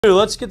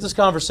Let's get this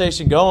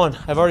conversation going.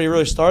 I've already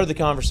really started the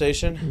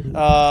conversation.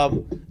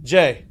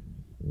 Jay,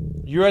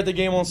 you were at the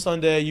game on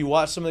Sunday. You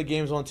watched some of the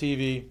games on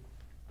TV.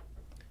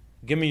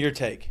 Give me your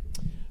take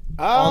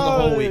on the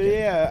whole weekend.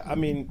 Yeah, I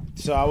mean,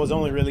 so I was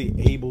only really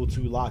able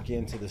to lock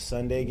into the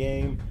Sunday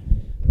game.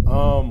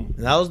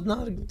 That was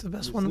not the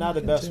best one. Not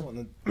the best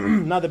one.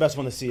 Not the best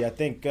one to see. I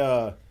think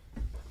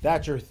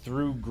Thatcher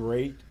threw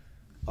great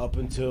up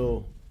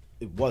until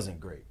it wasn't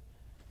great.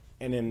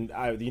 And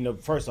then,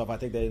 first off, I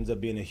think that ends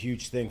up being a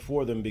huge thing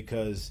for them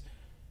because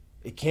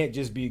it can't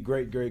just be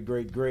great,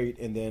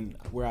 and then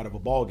we're out of a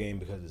ball game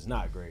because it's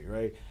not great,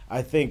 right?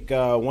 I think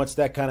once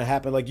that kind of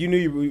happened, like you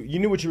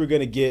knew what you were going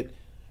to get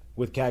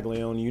with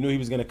Caglione. You knew he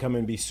was going to come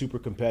and be super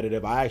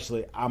competitive.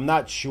 I'm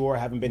not sure.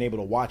 I haven't been able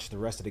to watch the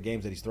rest of the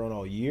games that he's thrown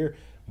all year.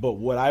 But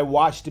what I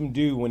watched him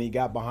do when he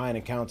got behind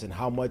and counts and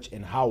how much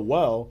and how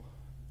well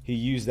he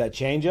used that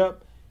changeup,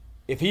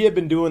 if he had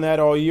been doing that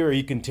all year, or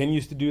he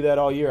continues to do that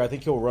all year, I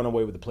think he'll run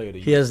away with the Player of the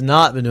Year. He has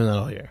not been doing that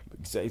all year.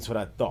 That's what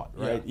I thought,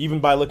 right? Yeah. Even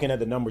by looking at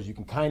the numbers, you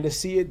can kind of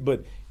see it.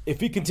 But if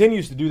he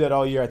continues to do that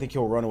all year, I think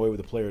he'll run away with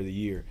the Player of the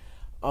Year.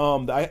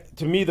 To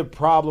me, the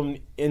problem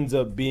ends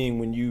up being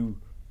when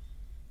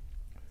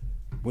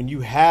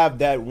you have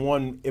that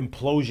one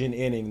implosion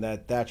inning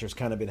that Thatcher's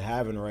kind of been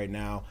having right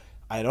now.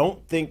 I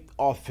don't think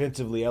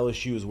offensively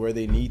LSU is where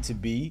they need to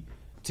be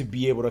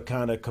able to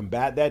kind of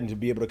combat that and to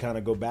be able to kind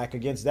of go back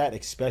against that,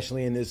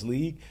 especially in this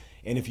league.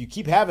 And if you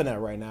keep having that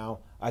right now,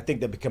 I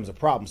think that becomes a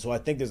problem. So I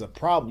think there's a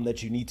problem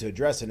that you need to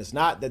address, and it's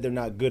not that they're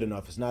not good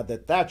enough. It's not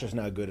that Thatcher's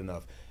not good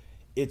enough.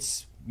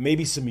 It's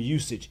maybe some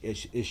usage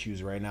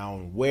issues right now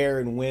on where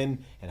and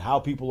when and how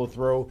people will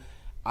throw.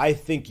 I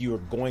think you are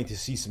going to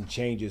see some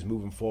changes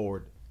moving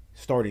forward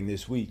starting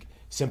this week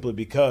simply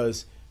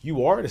because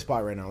you are at a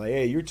spot right now. Like,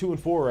 hey, you're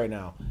 2-4 right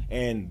now,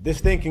 and this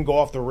thing can go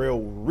off the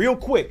rail real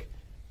quick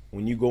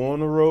when you go on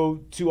the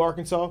road to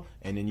Arkansas,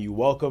 and then you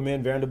welcome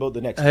in Vanderbilt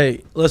the next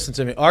Hey, listen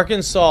to me.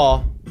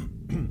 Arkansas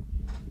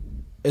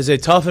is a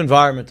tough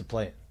environment to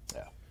play in.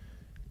 Yeah.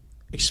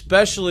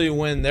 Especially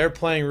when they're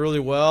playing really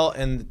well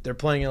and they're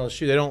playing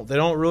LSU. They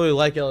don't really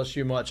like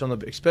LSU much,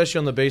 especially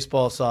on the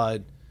baseball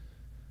side.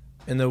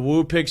 And the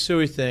woo pig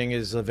suey thing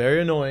is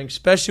very annoying,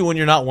 especially when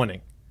you're not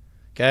winning.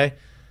 Okay?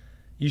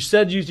 You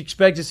said you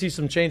expect to see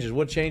some changes.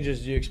 What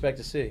changes do you expect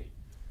to see?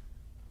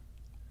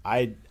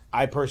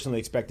 I personally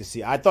expect to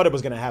see. I thought it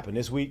was going to happen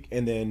this week,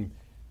 and then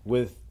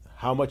with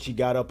how much he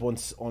got up on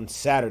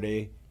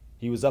Saturday,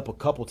 he was up a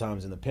couple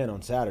times in the pen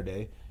on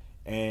Saturday,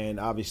 and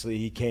obviously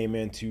he came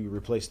in to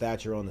replace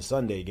Thatcher on the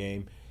Sunday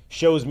game.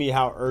 Shows me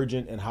how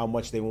urgent and how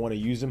much they want to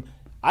use him.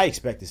 I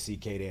expect to see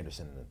Cade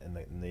Anderson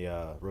in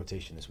the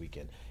rotation this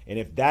weekend, and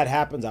if that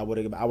happens, I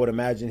would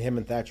imagine him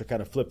and Thatcher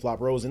kind of flip-flop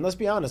roles. And let's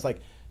be honest, like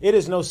it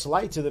is no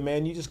slight to the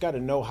man. You just got to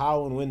know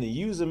how and when to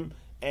use him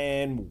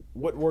and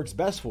what works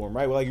best for him,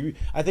 right? Like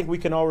I think we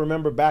can all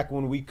remember back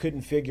when we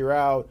couldn't figure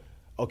out,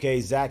 okay,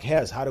 Zach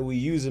Hess, how do we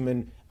use him?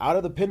 And out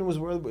of the pen was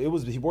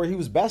where he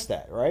was best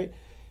at, right?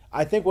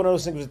 I think one of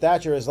those things with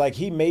Thatcher is like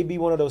he may be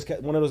one of those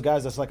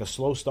guys that's like a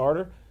slow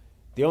starter.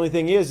 The only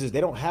thing is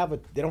they don't have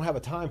a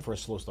time for a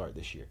slow start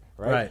this year,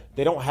 right?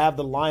 They don't have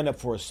the lineup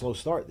for a slow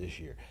start this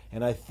year.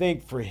 And I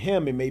think for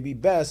him, it may be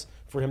best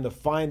for him to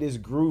find his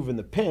groove in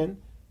the pen,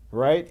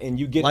 right? And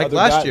you get like other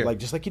last guys, year.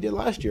 just like he did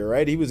last year,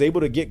 right? He was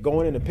able to get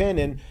going in the pen,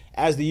 and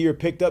as the year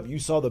picked up, you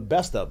saw the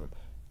best of him.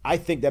 I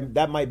think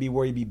that might be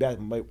where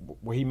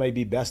he might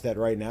be best at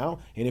right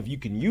now. And if you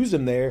can use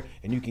him there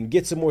and you can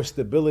get some more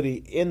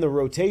stability in the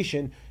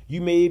rotation,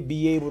 you may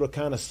be able to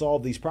kind of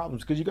solve these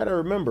problems. Because you got to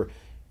remember,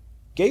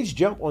 Gage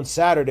Jump on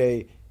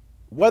Saturday,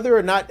 whether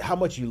or not how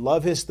much you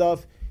love his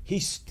stuff,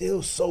 he's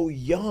still so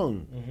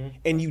young,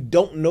 and you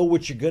don't know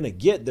what you're gonna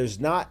get. There's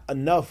not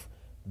enough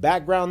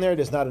background there.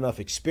 There's not enough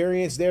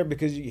experience there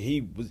because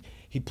he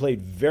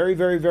played very,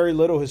 very, very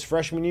little his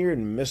freshman year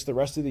and missed the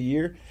rest of the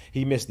year.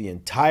 He missed the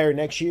entire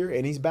next year,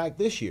 and he's back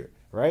this year,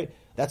 right?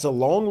 That's a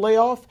long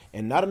layoff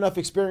and not enough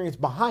experience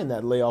behind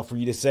that layoff for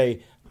you to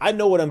say, I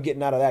know what I'm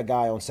getting out of that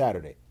guy on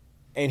Saturday.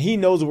 And he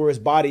knows where his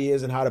body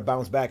is and how to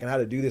bounce back and how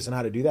to do this and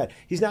how to do that.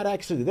 He's not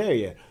actually there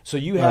yet. So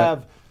you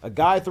have a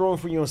guy throwing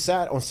for you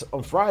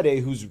on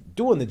Friday who's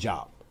doing the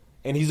job,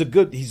 and he's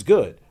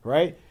good,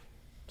 right?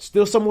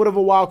 Still somewhat of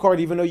a wild card,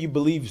 even though you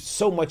believe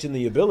so much in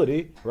the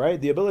ability, right?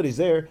 The ability's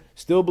there.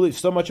 Still believe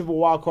so much of a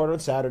wild card on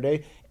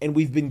Saturday, and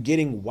we've been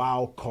getting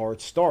wild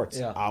card starts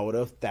out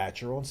of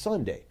Thatcher on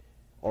Sunday,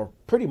 or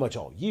pretty much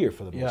all year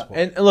for the most part.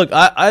 And look,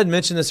 I had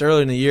mentioned this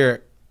earlier in the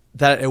year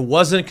that it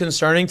wasn't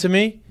concerning to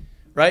me,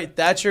 right?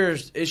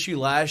 Thatcher's issue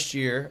last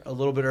year, a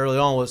little bit early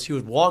on, was he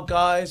would walk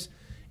guys,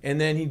 and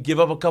then he'd give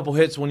up a couple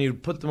hits when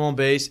you'd put them on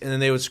base, and then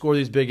they would score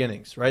these big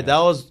innings, right? That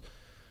was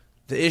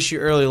the issue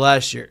early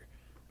last year.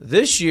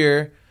 This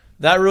year,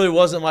 that really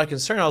wasn't my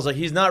concern. I was like,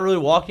 he's not really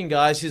walking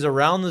guys. He's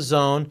around the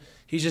zone.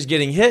 He's just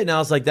getting hit. And I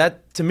was like,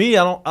 that to me,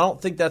 I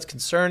don't think that's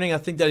concerning. I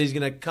think that he's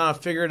going to kind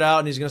of figure it out,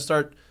 and he's going to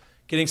start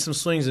getting some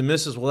swings and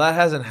misses. Well, that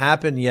hasn't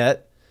happened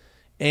yet.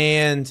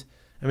 And,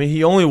 I mean,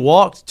 he only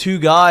walked 2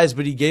 guys,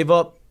 but he gave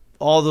up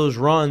all those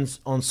runs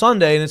on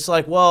Sunday. And it's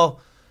like,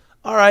 well,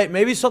 all right,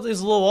 maybe something's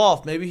a little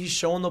off. Maybe he's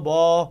showing the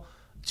ball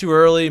too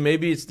early.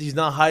 Maybe he's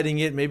not hiding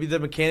it. Maybe the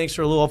mechanics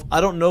are a little off.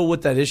 I don't know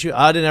what that issue.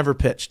 I didn't ever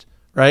pitched,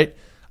 right?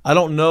 I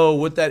don't know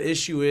what that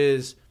issue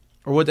is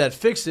or what that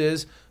fix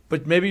is.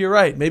 But maybe you're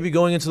right. Maybe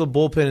going into the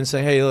bullpen and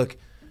saying, hey, look,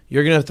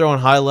 you're going to throw in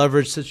high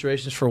leverage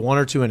situations for 1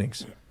 or 2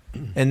 innings.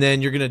 And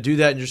then you're going to do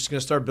that and you're just going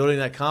to start building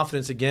that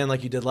confidence again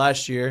like you did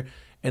last year.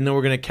 And then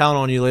we're going to count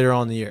on you later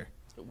on in the year.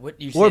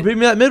 Or be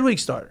that midweek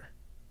starter.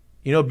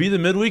 Be the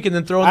midweek and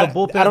then throw in the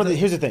bullpen.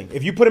 Here's the thing.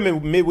 If you put him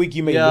in midweek,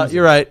 you may lose him.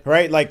 You're right.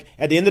 Right? Like,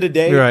 at the end of the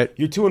day, you're right.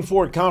 You're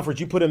 2-4 in conference.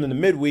 You put him in the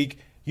midweek,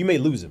 you may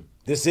lose him.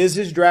 This is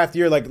his draft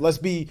year. Like,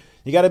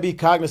 you got to be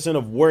cognizant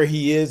of where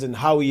he is and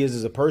how he is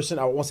as a person.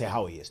 I won't say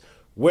how he is.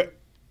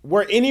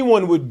 Where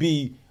anyone would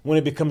be when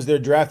it becomes their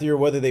draft year,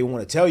 whether they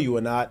want to tell you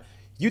or not,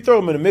 you throw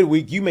him in the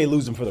midweek, you may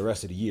lose him for the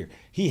rest of the year.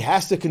 He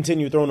has to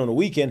continue throwing on the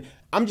weekend.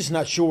 I'm just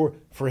not sure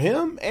for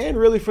him and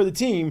really for the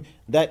team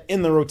that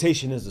in the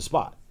rotation is the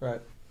spot.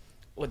 Right.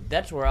 Well,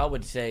 that's where I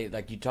would say,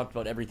 like you talked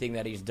about everything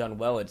that he's done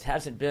well. It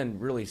hasn't been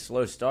really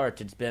slow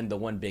starts. It's been the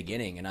one big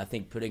inning. And I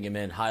think putting him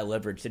in high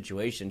leverage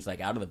situations,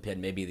 like out of the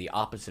pen, may be the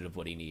opposite of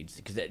what he needs.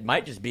 Because it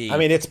might just be. I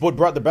mean, it's what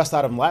brought the best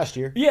out of him last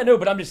year. Yeah, no,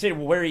 but I'm just saying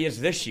where he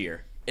is this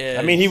year.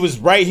 I mean, he was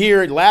right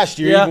here last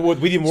year, even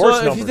with even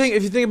worse numbers.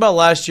 If you think about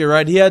last year,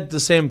 right, he had the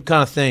same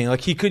kind of thing. Like,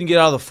 he couldn't get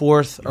out of the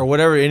fourth or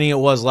whatever inning it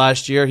was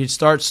last year. He'd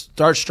start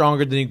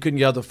stronger than he couldn't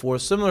get out of the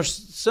fourth.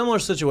 Similar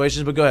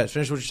situations, but go ahead.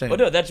 Finish what you're saying. Well,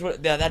 no,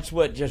 that's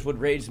what just would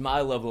raise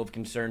my level of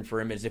concern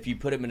for him is if you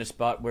put him in a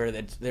spot where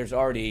there's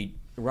already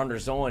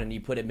runners on and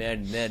you put him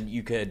in, then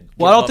you could.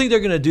 Well, I don't think they're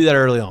going to do that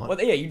early on.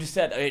 Well, yeah, you just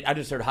said I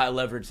just heard high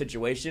leverage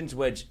situations,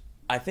 which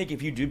I think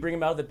if you do bring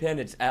him out of the pen,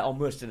 it's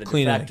almost in a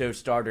de facto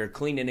starter,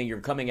 clean inning.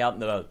 You're coming out in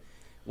the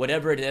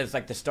whatever it is,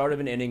 like the start of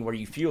an inning where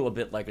you feel a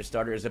bit like a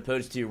starter, as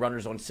opposed to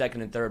runners on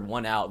second and third,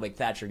 1 out, like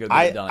Thatcher go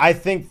get it done. I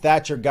think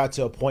Thatcher got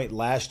to a point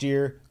last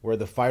year where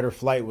the fight or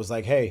flight was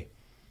like, hey,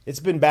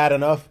 it's been bad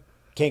enough,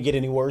 can't get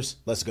any worse,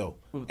 let's go.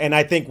 And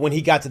I think when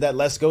he got to that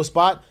let's go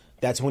spot,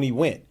 that's when he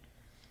went.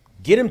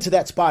 Get him to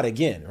that spot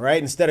again,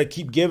 right? Instead of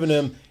keep giving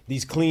him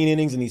these clean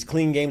innings and these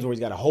clean games where he's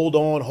got to hold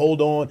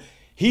on.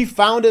 He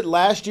found it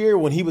last year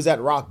when he was at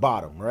rock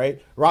bottom,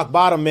 right? Rock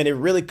bottom meant it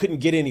really couldn't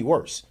get any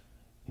worse.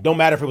 Don't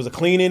matter if it was a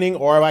clean inning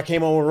or if I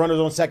came on with runners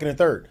on second and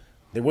third.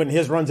 They weren't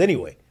his runs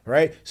anyway,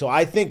 right? So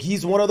I think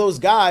he's one of those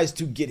guys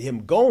to get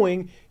him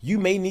going. You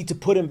may need to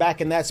put him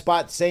back in that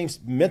spot, same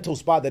mental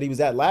spot that he was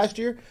at last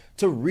year,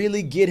 to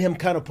really get him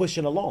kind of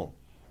pushing along.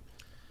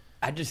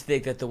 I just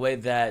think that the way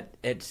that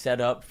it's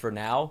set up for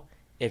now,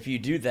 if you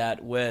do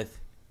that with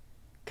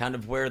kind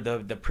of where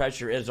the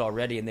pressure is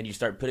already, and then you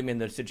start putting him in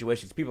those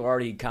situations, people are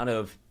already kind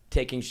of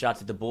taking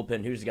shots at the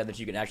bullpen. Who's the guy that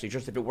you can actually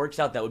trust? If it works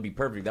out, that would be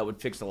perfect. That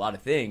would fix a lot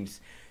of things.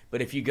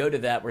 But if you go to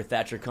that where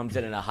Thatcher comes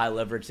in a high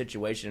leverage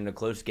situation in a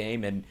close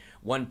game and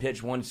one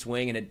pitch, one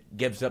swing, and it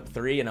gives up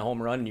 3 and a home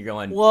run, and you're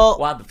going, well,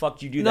 why the fuck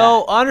do you do that?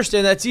 No, I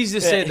understand. That's easy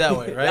to say it that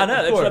way, right? I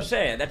know. That's what I'm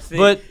saying. That's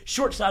the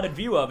short-sighted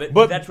view of it,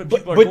 but that's what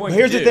people are going to do.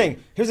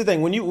 Here's the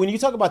thing. When you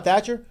talk about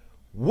Thatcher,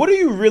 what are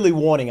you really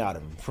wanting out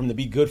of him? From to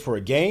be good for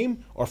a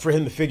game or for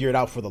him to figure it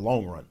out for the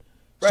long run?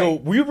 Right. So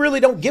we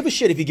really don't give a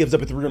shit if he gives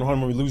up a 3-run home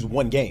run and we lose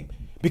one game,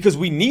 because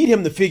we need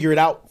him to figure it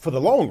out for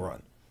the long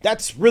run.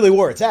 That's really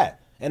where it's at.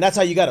 And that's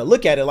how you got to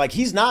look at it. Like,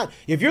 he's not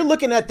 – if you're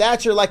looking at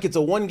Thatcher like it's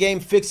a one-game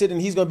fix-it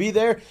and he's going to be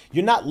there,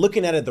 you're not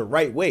looking at it the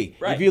right way.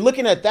 Right. If you're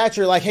looking at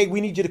Thatcher like, hey,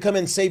 we need you to come in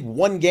and save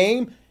one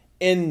game,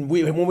 and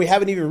when we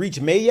haven't even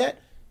reached May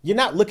yet, you're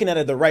not looking at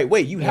it the right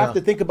way. You have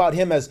to think about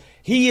him as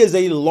he is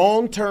a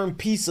long-term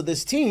piece of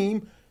this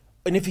team,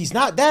 and if he's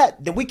not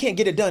that, then we can't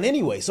get it done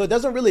anyway. So it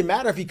doesn't really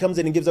matter if he comes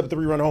in and gives up a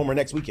 3-run homer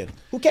next weekend.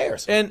 Who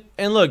cares? And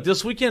look,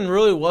 this weekend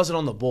really wasn't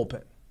on the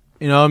bullpen.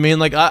 You know what I mean?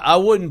 Like, I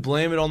wouldn't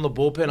blame it on the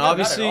bullpen. No,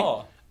 obviously, not at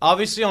all.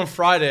 Obviously, on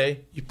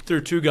Friday, you threw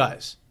 2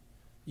 guys.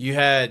 You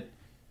had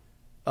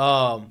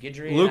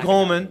Luke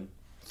Holman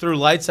threw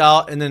lights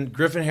out, and then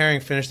Griffin Herring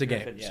finished the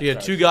game. So you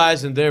had 2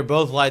 guys, and they're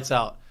both lights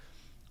out.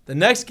 The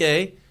next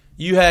day,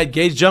 you had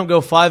Gage Jump go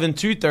 5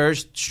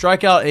 2/3,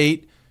 strike out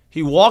 8.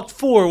 He walked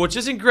 4, which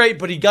isn't great,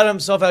 but he got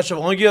himself out of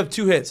trouble. Only gave up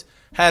 2 hits.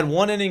 Had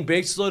 1 inning,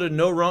 base loaded,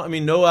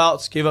 no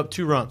outs, gave up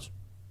 2 runs.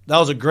 That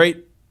was a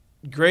great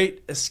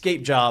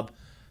escape job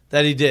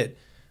that he did.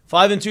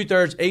 5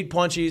 2/3, 8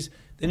 punchies.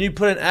 Then you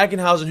put in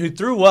Ackenhausen, who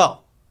threw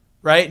well,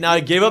 right? Now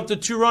he gave up the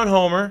 2-run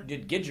homer.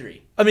 Did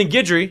Guidry.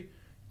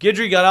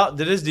 Guidry got out,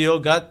 did his deal,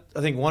 got,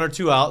 I think, 1 or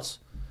 2 outs.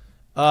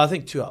 I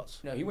think 2 outs.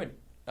 No, he went,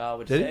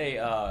 1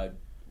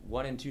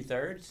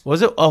 2/3.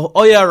 Was it?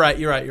 Oh yeah, right.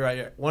 You're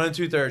right. 1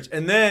 2/3.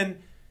 And then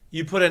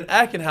you put in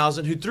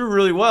Ackenhausen, who threw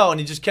really well, and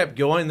he just kept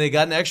going. They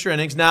got an extra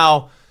innings.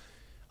 Now,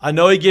 I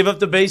know he gave up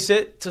the base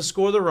hit to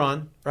score the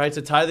run, right,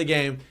 to tie the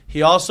game.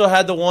 He also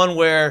had the one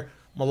where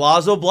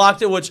Milazzo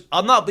blocked it, which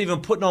I'm not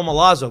even putting on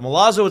Milazzo.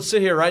 Milazzo would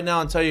sit here right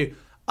now and tell you,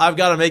 I've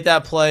got to make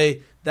that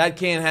play. That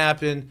can't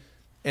happen.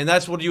 And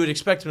that's what you would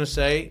expect him to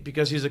say,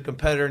 because he's a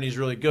competitor and he's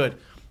really good.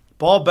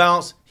 Ball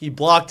bounced. He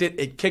blocked it.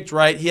 It kicked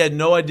right. He had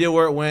no idea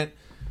where it went.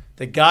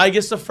 The guy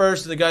gets the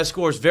first, and the guy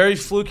scores. Very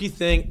fluky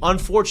thing.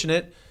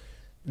 Unfortunate.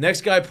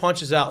 Next guy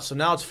punches out. So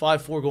now it's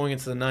 5-4 going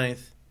into the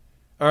ninth.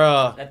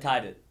 That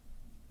tied it.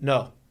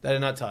 No, that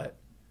did not tie it.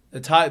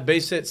 The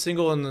base hit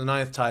single in the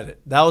ninth tied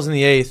it. That was in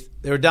the eighth.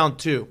 They were down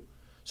 2.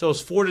 So it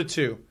was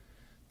 4-2.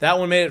 That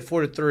one made it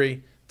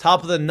 4-3.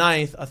 Top of the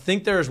ninth, I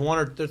think there's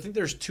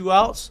 2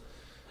 outs.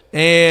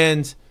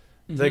 And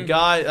the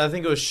guy, I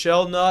think it was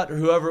Shellnut or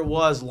whoever it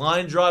was,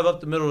 line drive up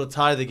the middle to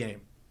tie the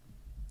game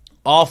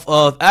off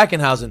of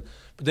Ackenhausen.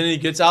 But then he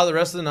gets out the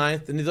rest of the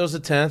ninth, then he throws the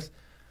 10th,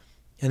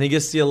 and he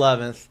gets the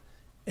 11th.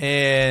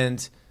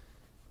 And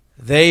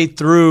they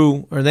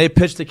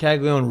pitched to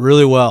Caglione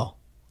really well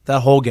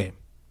that whole game.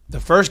 The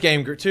first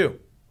game, too.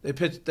 They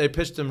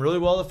pitched him really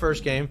well the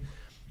first game.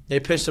 They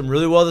pitched him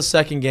really well the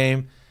second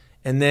game.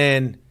 And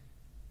then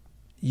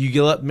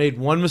made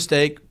one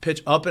mistake,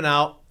 pitch up and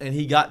out, and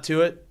he got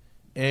to it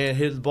and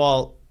hit the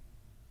ball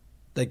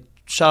like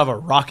shot of a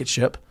rocket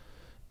ship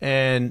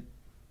and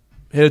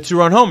hit a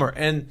 2-run homer.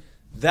 And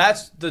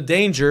that's the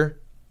danger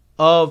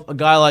of a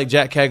guy like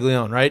Jack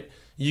Caglione, right?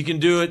 You can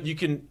do it. You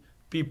can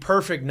be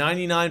perfect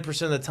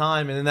 99% of the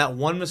time, and then that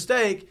one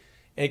mistake,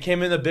 and it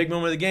came in the big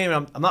moment of the game.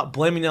 I'm not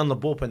blaming it on the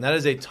bullpen. That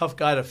is a tough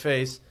guy to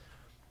face.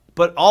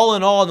 But all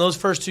in all, in those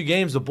first 2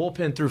 games, the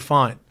bullpen threw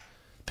fine.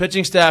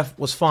 Pitching staff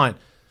was fine.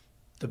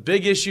 The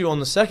big issue on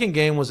the second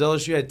game was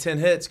LSU had 10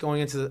 hits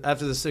going into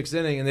after the 6th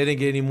inning, and they didn't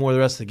get any more the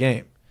rest of the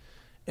game.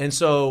 And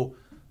so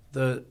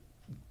the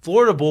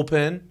Florida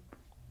bullpen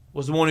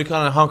was the one who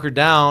kind of hunkered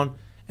down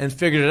and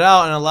figured it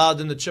out and allowed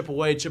them to chip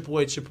away.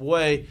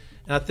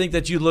 And I think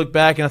that you look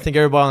back, and I think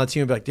everybody on the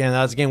team would be like, damn,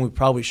 that was a game we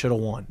probably should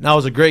have won. Now, it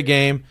was a great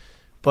game,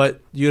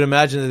 but you'd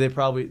imagine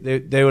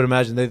that they would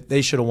imagine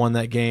they should have won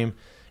that game.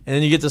 And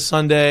then you get to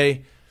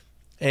Sunday,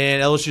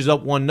 and LSU's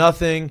up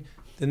 1-0.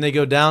 Then they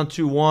go down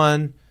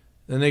 2-1.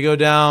 Then they go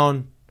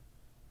down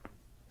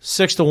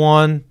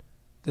 6-1.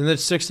 Then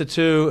it's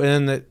 6-2,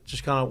 and then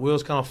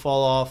wheels kind of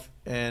fall off,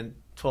 and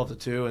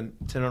 12-2, and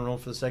 10-run run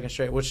for the second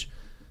straight, which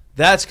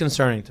that's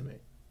concerning to me.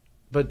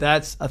 But I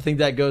think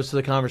that goes to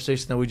the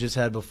conversation that we just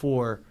had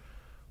before,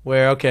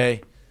 where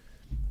okay,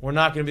 we're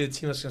not going to be the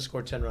team that's going to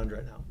score 10 runs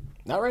right now.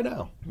 Not right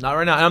now. Not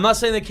right now. And I'm not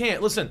saying they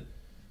can't. Listen,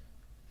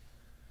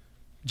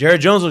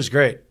 Jared Jones looks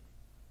great.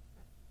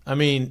 I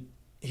mean,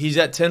 he's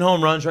at 10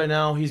 home runs right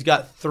now. He's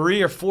got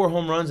 3 or 4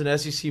 home runs in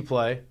SEC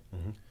play.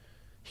 Mm-hmm.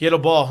 He hit a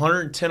ball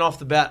 110 off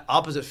the bat,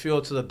 opposite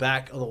field to the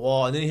back of the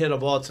wall, and then he hit a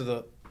ball to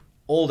the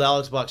old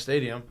Alex Box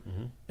Stadium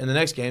in the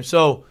next game.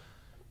 So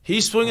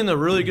he's swinging the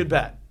really good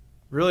bat,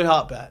 really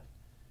hot bat.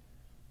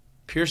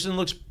 Pearson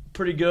looks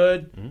pretty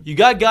good. Mm-hmm. You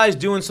got guys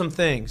doing some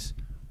things.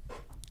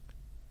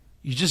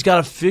 You just got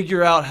to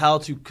figure out how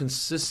to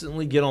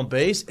consistently get on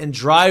base and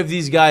drive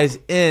these guys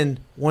in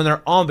when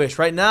they're on base.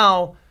 Right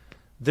now,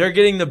 they're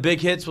getting the big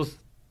hits with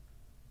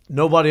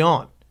nobody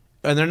on,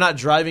 and they're not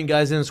driving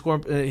guys in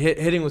and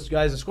hitting with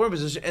guys in scoring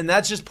position, and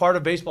that's just part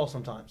of baseball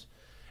sometimes.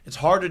 It's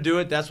hard to do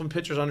it. That's when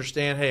pitchers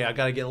understand, hey, I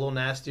got to get a little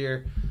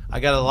nastier.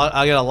 I got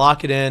to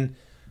lock it in.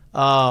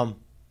 But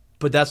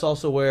that's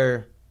also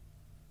where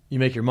you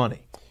make your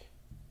money.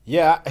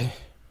 Yeah,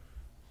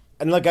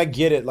 and I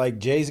get it.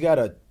 Jay's got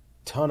a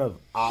ton of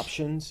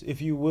options,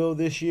 if you will,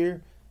 this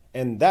year,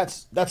 and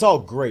that's all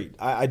great.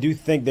 I do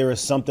think there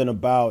is something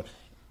about,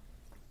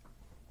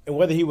 and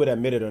whether he would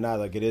admit it or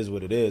not, it is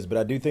what it is, but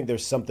I do think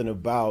there's something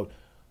about,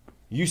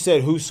 you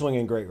said who's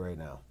swinging great right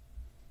now?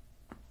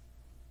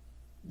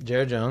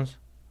 Jared Jones.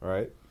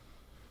 Right.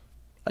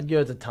 I'd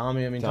give it to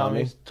Tommy. I mean,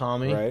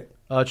 Tommy. Right.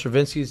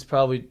 Travinsky's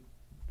probably,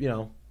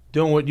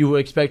 doing what you would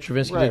expect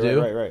Travinsky to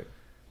do. Right.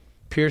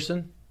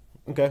 Pearson.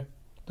 Okay.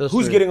 Those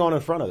who's 3. getting on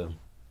in front of them?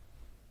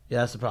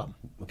 Yeah, that's the problem.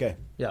 Okay.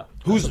 Yeah.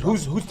 Who's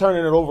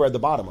turning it over at the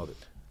bottom of it?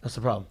 That's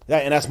the problem.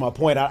 And that's my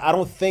point. I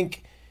don't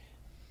think,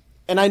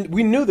 and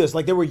we knew this.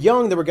 They were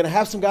young. They were going to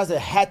have some guys that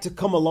had to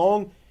come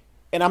along,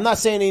 and I'm not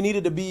saying they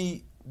needed to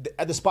be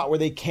at the spot where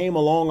they came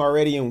along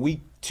already in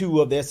week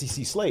 2 of the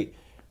SEC slate.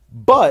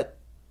 But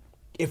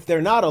if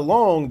they're not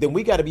along, then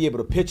we got to be able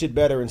to pitch it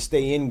better and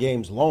stay in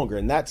games longer,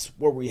 and that's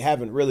where we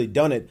haven't really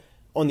done it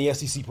on the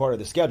SEC part of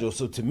the schedule.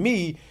 So to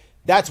me,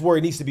 that's where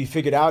it needs to be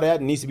figured out at,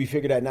 and needs to be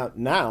figured out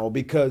now,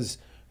 because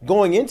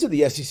going into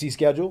the SEC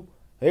schedule,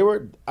 they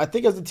were, I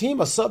think as a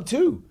team, a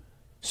sub-2.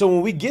 So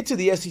when we get to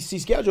the SEC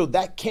schedule,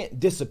 that can't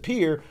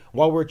disappear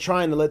while we're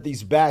trying to let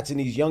these bats and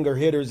these younger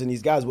hitters and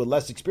these guys with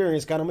less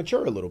experience kind of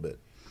mature a little bit.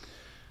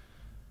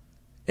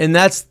 And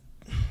that's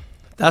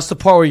the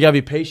part where you got to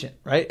be patient,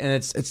 right? And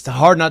it's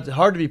hard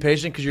to be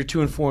patient because you're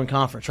 2-4 in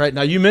conference, right?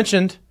 Now you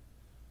mentioned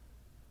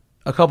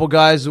a couple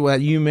guys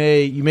that you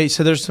may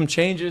so there's some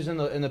changes in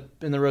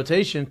the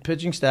rotation,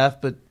 pitching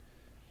staff, but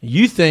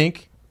you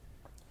think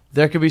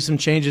there could be some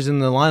changes in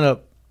the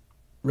lineup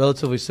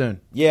relatively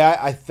soon. Yeah,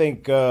 I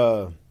think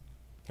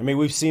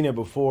we've seen it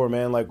before,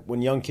 man.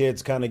 When young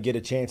kids kind of get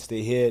a chance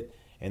to hit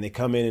and they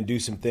come in and do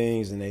some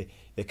things and they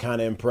kind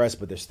of impress,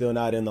 but they're still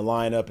not in the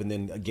lineup, and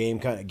then a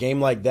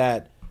game like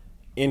that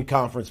in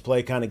conference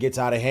play kind of gets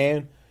out of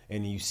hand,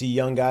 and you see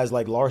young guys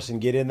like Larson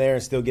get in there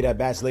and still get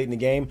at-bats late in the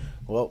game,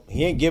 well,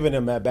 he ain't giving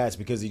them at-bats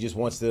because he just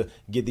wants to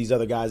get these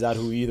other guys out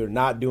who are either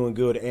not doing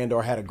good and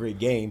or had a great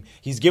game.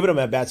 He's giving them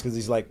at-bats because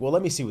he's like, well,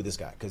 let me see with this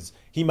guy because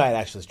he might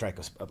actually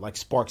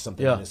spark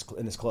something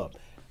in this club.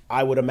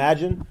 I would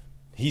imagine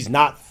he's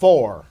not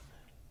far,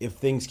 if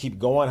things keep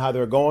going how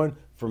they're going,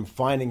 from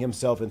finding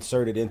himself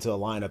inserted into a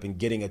lineup and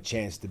getting a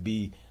chance to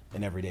be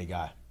an everyday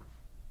guy.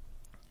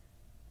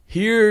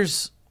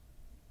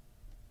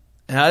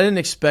 And I didn't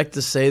expect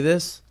to say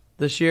this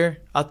year.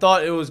 I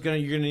thought you're gonna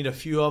need a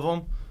few of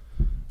them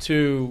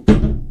to.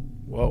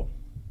 Whoa.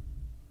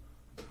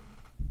 Put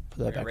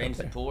that back Rains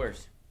up and there.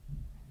 pours.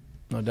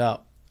 No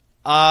doubt.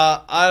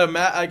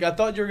 I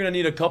thought you were gonna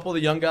need a couple of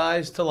the young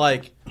guys to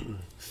like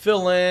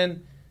fill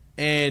in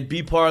and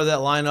be part of that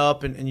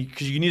lineup, and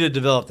because you need to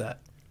develop that.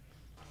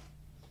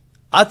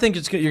 I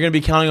think you're gonna be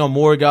counting on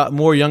more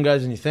young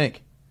guys than you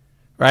think,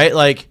 right?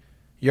 Like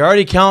you're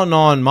already counting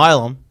on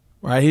Milam.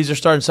 Right, he's their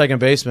starting second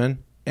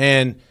baseman,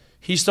 and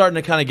he's starting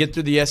to kind of get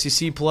through the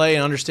SEC play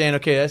and understand,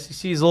 okay,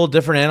 SEC is a little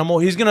different animal.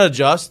 He's going to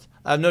adjust.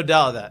 I have no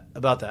doubt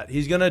about that.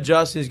 He's going to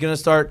adjust. He's going to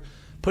start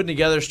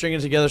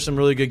stringing together some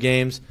really good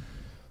games.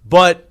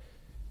 But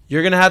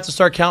you're going to have to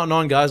start counting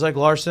on guys like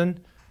Larson.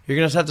 You're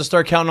going to have to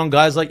start counting on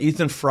guys like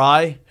Ethan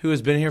Fry, who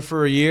has been here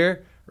for a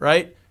year,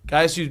 right?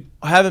 Guys who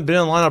haven't been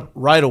in the lineup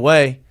right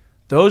away.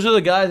 Those are the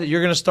guys that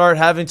you're going to start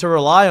having to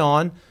rely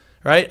on.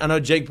 Right, I know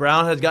Jake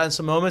Brown has gotten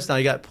some moments. Now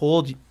he got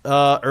pulled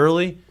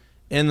early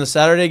in the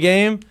Saturday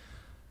game.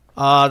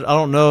 I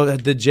don't know.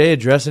 Did Jay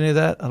address any of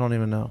that? I don't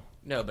even know.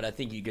 No, but I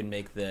think you can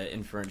make the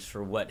inference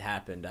for what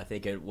happened. I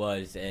think it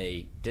was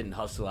didn't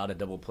hustle out a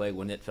double play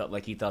when it felt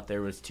like he thought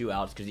there was 2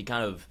 outs because he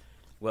kind of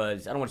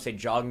was, I don't want to say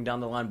jogging down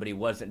the line, but he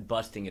wasn't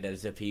busting it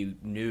as if he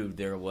knew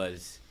there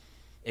was,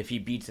 if he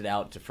beats it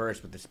out to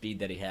first with the speed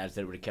that he has,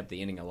 that it would have kept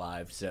the inning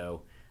alive.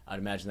 So I'd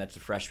imagine that's a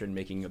freshman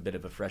making a bit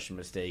of a freshman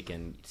mistake,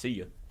 and see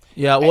you.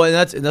 Yeah, well, and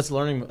that's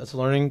a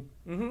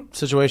learning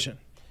situation.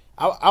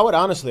 I would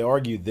honestly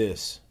argue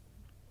this.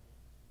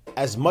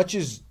 As much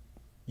as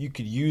you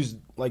could use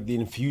like the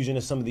infusion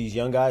of some of these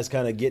young guys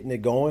kind of getting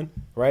it going,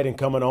 right, and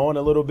coming on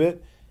a little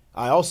bit,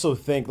 I also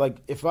think like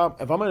if I'm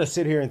going to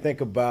sit here and think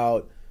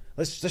about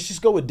let's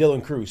just go with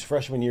Dylan Cruz,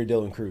 freshman year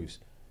Dylan Cruz.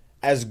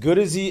 As good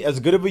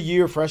of a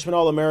year, freshman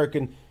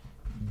All-American,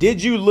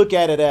 did you look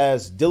at it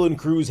as Dylan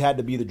Cruz had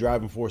to be the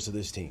driving force of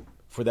this team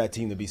for that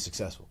team to be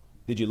successful?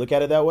 Did you look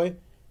at it that way?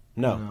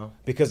 No,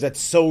 because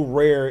that's so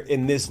rare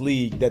in this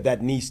league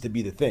that needs to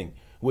be the thing.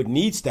 What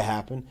needs to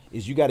happen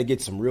is you got to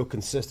get some real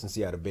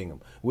consistency out of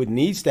Bingham. What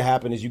needs to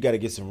happen is you got to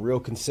get some real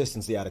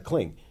consistency out of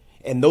Kling.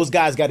 And those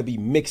guys got to be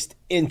mixed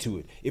into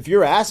it. If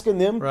you're asking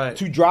them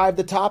to drive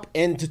the top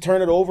and to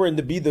turn it over and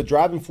to be the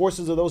driving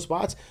forces of those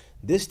spots,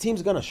 this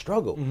team's going to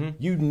struggle. Mm-hmm.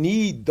 You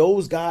need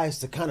those guys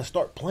to kind of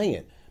start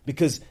playing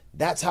because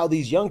that's how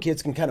these young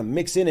kids can kind of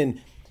mix in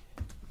and,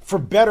 for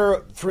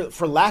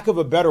lack of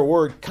a better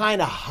word,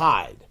 kind of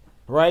hide.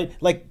 Right?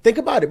 Like, think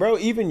about it, bro.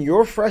 Even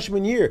your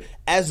freshman year,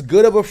 as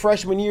good of a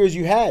freshman year as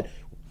you had,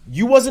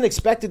 you wasn't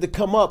expected to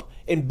come up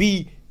and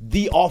be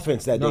the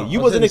offense that day. You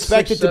wasn't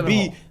expected to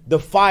be the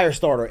fire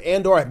starter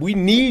or we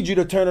need you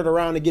to turn it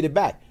around and get it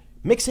back.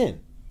 Mix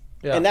in.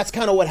 Yeah. And that's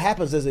kind of what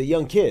happens as a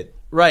young kid.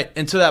 Right.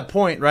 And to that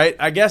point, right,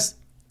 I guess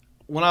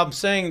when I'm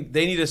saying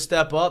they need to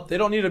step up, they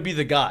don't need to be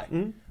the guy.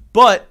 Mm-hmm.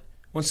 But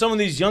when some of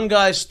these young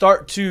guys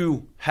start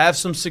to have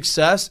some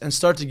success and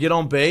start to get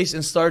on base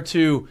and start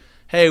to –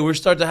 hey, we're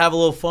starting to have a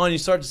little fun. You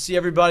start to see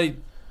everybody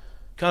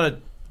kind of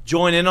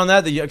join in on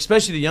that,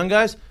 especially the young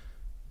guys.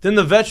 Then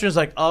the veteran's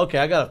like, oh, okay,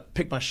 I got to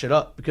pick my shit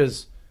up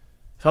because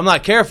if I'm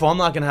not careful, I'm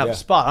not going to have a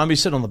spot. I'm going to be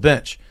sitting on the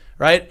bench,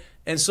 right?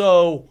 And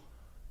so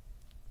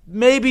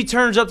maybe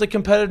turns up the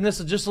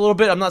competitiveness just a little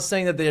bit. I'm not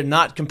saying that they're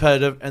not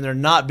competitive and they're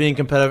not being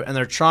competitive and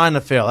they're trying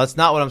to fail. That's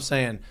not what I'm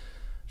saying.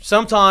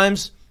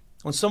 Sometimes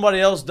when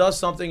somebody else does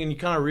something and you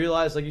kind of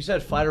realize, like you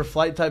said, fight or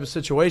flight type of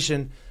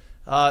situation,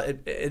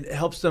 it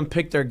helps them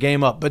pick their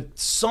game up. But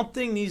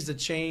something needs to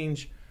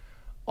change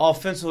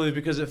offensively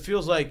because it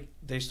feels like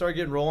they start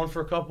getting rolling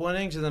for a couple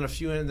innings and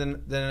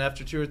then then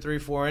after 2 or 3,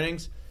 4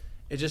 innings,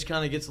 it just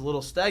kind of gets a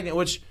little stagnant,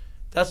 which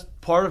that's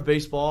part of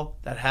baseball.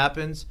 That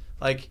happens.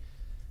 Like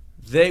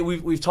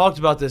we've talked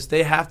about this.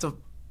 They have to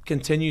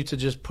continue to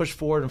just push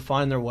forward and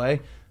find their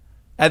way.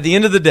 At the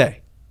end of the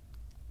day,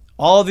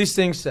 all of these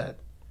things said,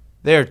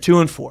 they are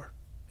 2-4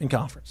 in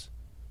conference.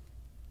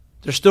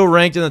 They're still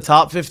ranked in the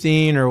top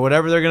 15 or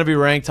whatever they're going to be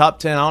ranked, top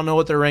 10. I don't know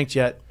what they're ranked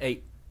yet.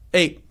 8,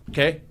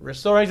 okay? We're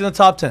still ranked in the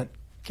top 10,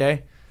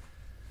 okay?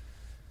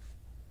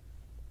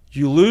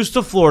 You lose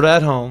to Florida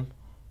at home.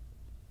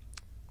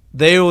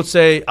 I would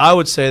say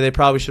they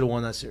probably should have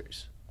won that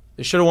series.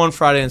 They should have won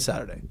Friday and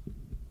Saturday.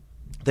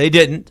 They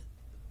didn't.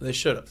 They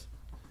should have.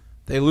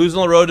 They lose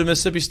on the road to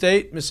Mississippi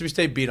State. Mississippi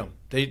State beat them.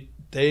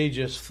 They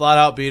just flat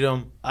out beat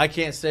them. I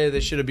can't say they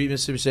should have beat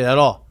Mississippi State at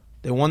all.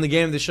 They won the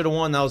game they should have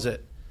won. That was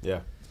it.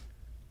 Yeah.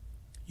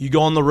 You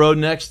go on the road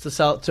next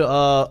to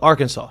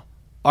Arkansas.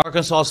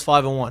 Arkansas is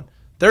 5-1.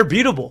 They're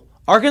beatable.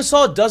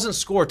 Arkansas doesn't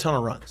score a ton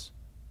of runs,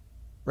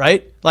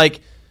 right?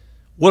 Like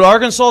What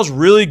Arkansas is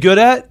really good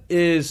at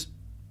is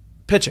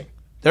pitching.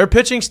 Their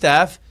pitching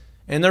staff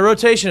and their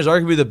rotation is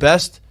arguably the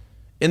best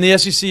in the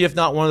SEC, if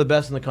not one of the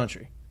best in the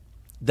country.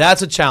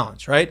 That's a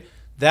challenge, right?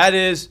 That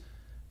is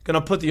going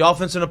to put the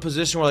offense in a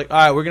position where, like, all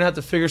right, we're going to have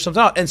to figure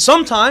something out. And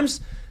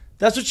sometimes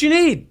that's what you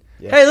need.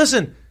 Yeah. Hey,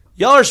 listen,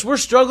 we're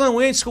struggling.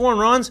 We ain't scoring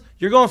runs.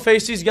 You're going to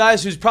face these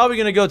guys who's probably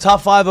going to go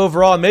top 5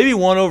 overall, maybe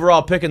 1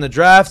 overall pick in the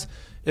draft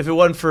if it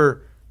wasn't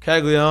for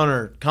Caglione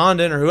or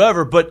Condon or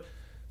whoever. But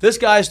this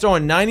guy's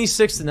throwing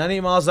 96 to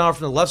 98 miles an hour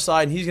from the left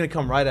side, and he's going to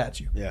come right at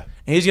you. Yeah.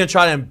 And he's going to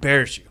try to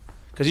embarrass you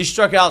because he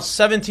struck out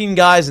 17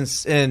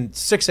 guys in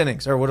 6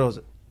 innings. Or what was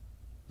it?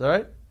 Is that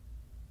right?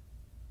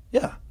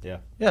 Yeah.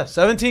 Yeah,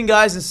 17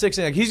 guys in 6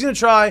 innings. He's going to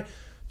try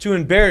to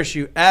embarrass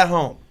you at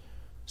home.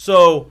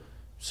 So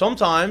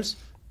sometimes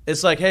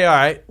it's like, hey, all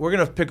right, we're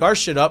going to pick our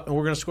shit up and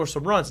we're going to score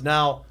some runs.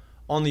 Now,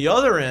 on the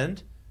other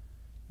end,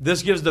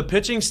 this gives the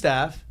pitching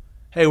staff,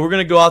 hey, we're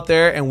going to go out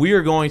there and we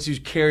are going to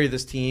carry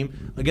this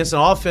team against an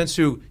offense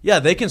who, yeah,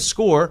 they can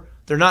score.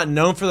 They're not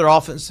known for their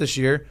offense this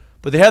year,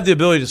 but they have the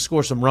ability to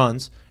score some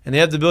runs, and they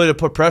have the ability to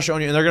put pressure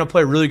on you, and they're going to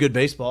play really good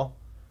baseball.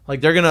 Like,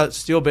 they're going to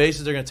steal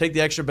bases. They're going to take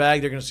the extra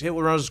bag. They're going to hit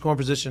with runners in scoring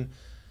position.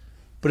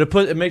 But it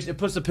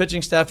puts the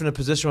pitching staff in a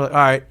position where, like,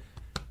 all right,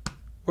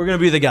 we're going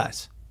to be the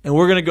guys. And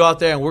we're going to go out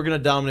there and we're going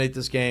to dominate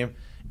this game.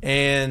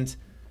 And,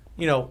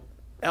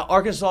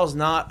 Arkansas is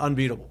not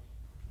unbeatable.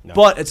 No.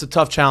 But it's a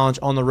tough challenge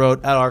on the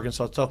road at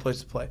Arkansas. It's a tough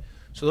place to play.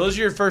 So those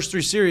are your first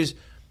 3 series.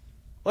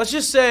 Let's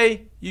just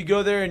say you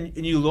go there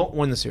and you don't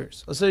win the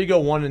series. Let's say you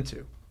go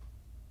 1-2.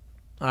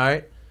 All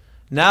right?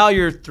 Now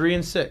you're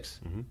 3-6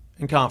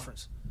 in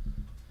conference.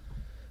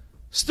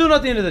 Still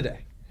not the end of the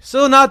day.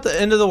 Still not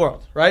the end of the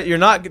world, right?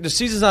 The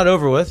season's not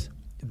over with.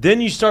 Then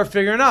you start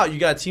figuring out. You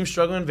got a team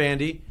struggling in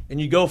Vandy, and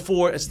you go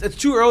for it. It's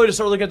too early to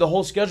start looking at the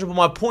whole schedule, but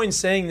my point in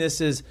saying this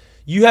is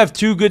you have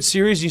 2 good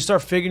series, and you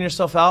start figuring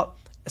yourself out.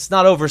 It's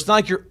not over. It's not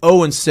like you're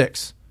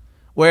 0-6,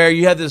 where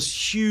you have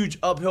this huge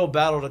uphill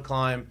battle to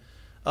climb.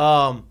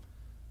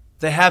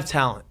 They have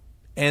talent,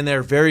 and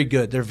they're very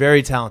good. They're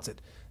very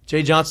talented.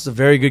 Jay Johnson's a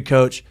very good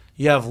coach.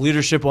 You have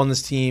leadership on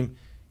this team.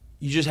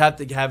 You just have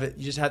to have it.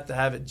 You just have to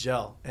have it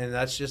gel, and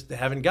that's just they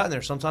haven't gotten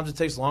there. Sometimes it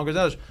takes longer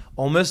than others.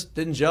 Ole Miss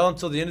didn't gel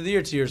until the end of the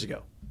year 2 years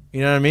ago.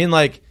 You know what I mean?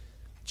 Like,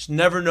 just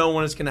never know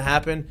when it's going to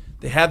happen.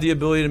 They have the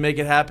ability to make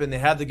it happen. They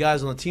have the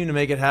guys on the team to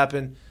make it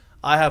happen.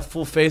 I have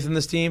full faith in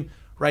this team.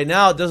 Right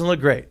now, it doesn't look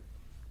great.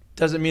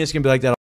 Doesn't mean it's going to be like that.